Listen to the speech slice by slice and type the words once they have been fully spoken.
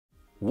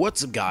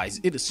What's up guys,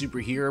 it is Super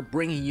here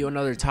bringing you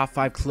another top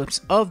 5 clips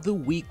of the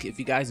week. If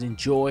you guys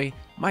enjoy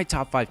my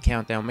top 5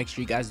 countdown, make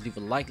sure you guys leave a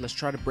like. Let's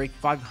try to break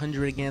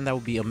 500 again, that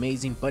would be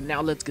amazing. But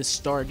now let's get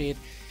started.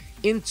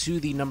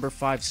 Into the number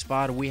 5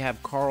 spot, we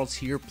have Carl's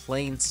here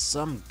playing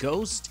some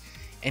Ghost,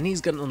 and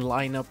he's gonna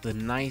line up the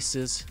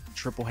nicest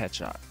triple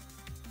headshot.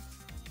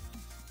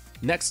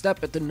 Next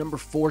up at the number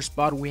 4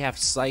 spot, we have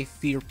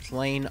Cypher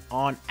playing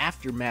on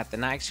Aftermath,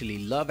 and I actually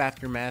love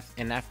Aftermath,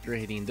 and after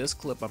hitting this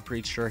clip, I'm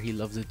pretty sure he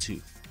loves it too.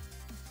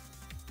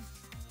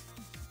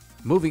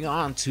 Moving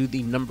on to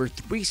the number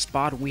 3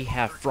 spot, we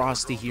have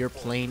Frosty here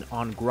playing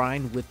on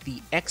Grind with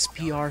the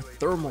XPR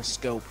thermal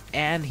scope,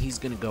 and he's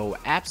gonna go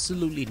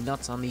absolutely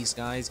nuts on these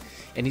guys,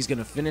 and he's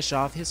gonna finish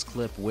off his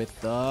clip with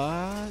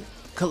the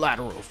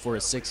collateral for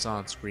a 6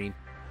 on screen.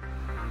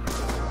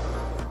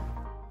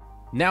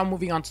 Now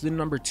moving on to the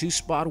number 2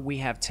 spot, we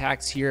have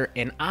Tax here,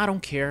 and I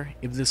don't care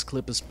if this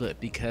clip is split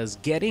because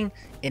getting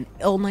an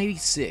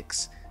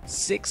L96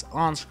 6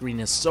 on screen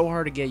is so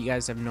hard to get, you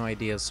guys have no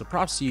idea, so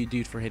props to you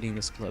dude for hitting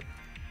this clip.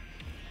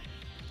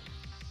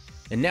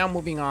 And now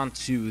moving on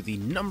to the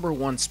number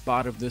 1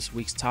 spot of this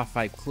week's top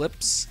 5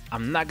 clips.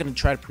 I'm not going to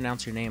try to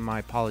pronounce your name, I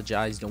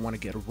apologize, don't want to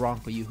get it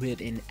wrong, but you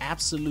hit an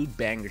absolute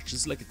banger.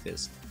 Just look at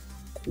this.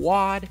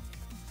 Quad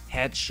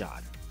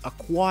headshot. A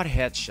quad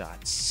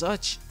headshot.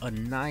 Such a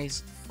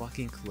nice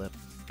fucking clip.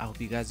 I hope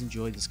you guys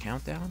enjoyed this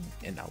countdown,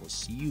 and I will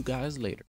see you guys later.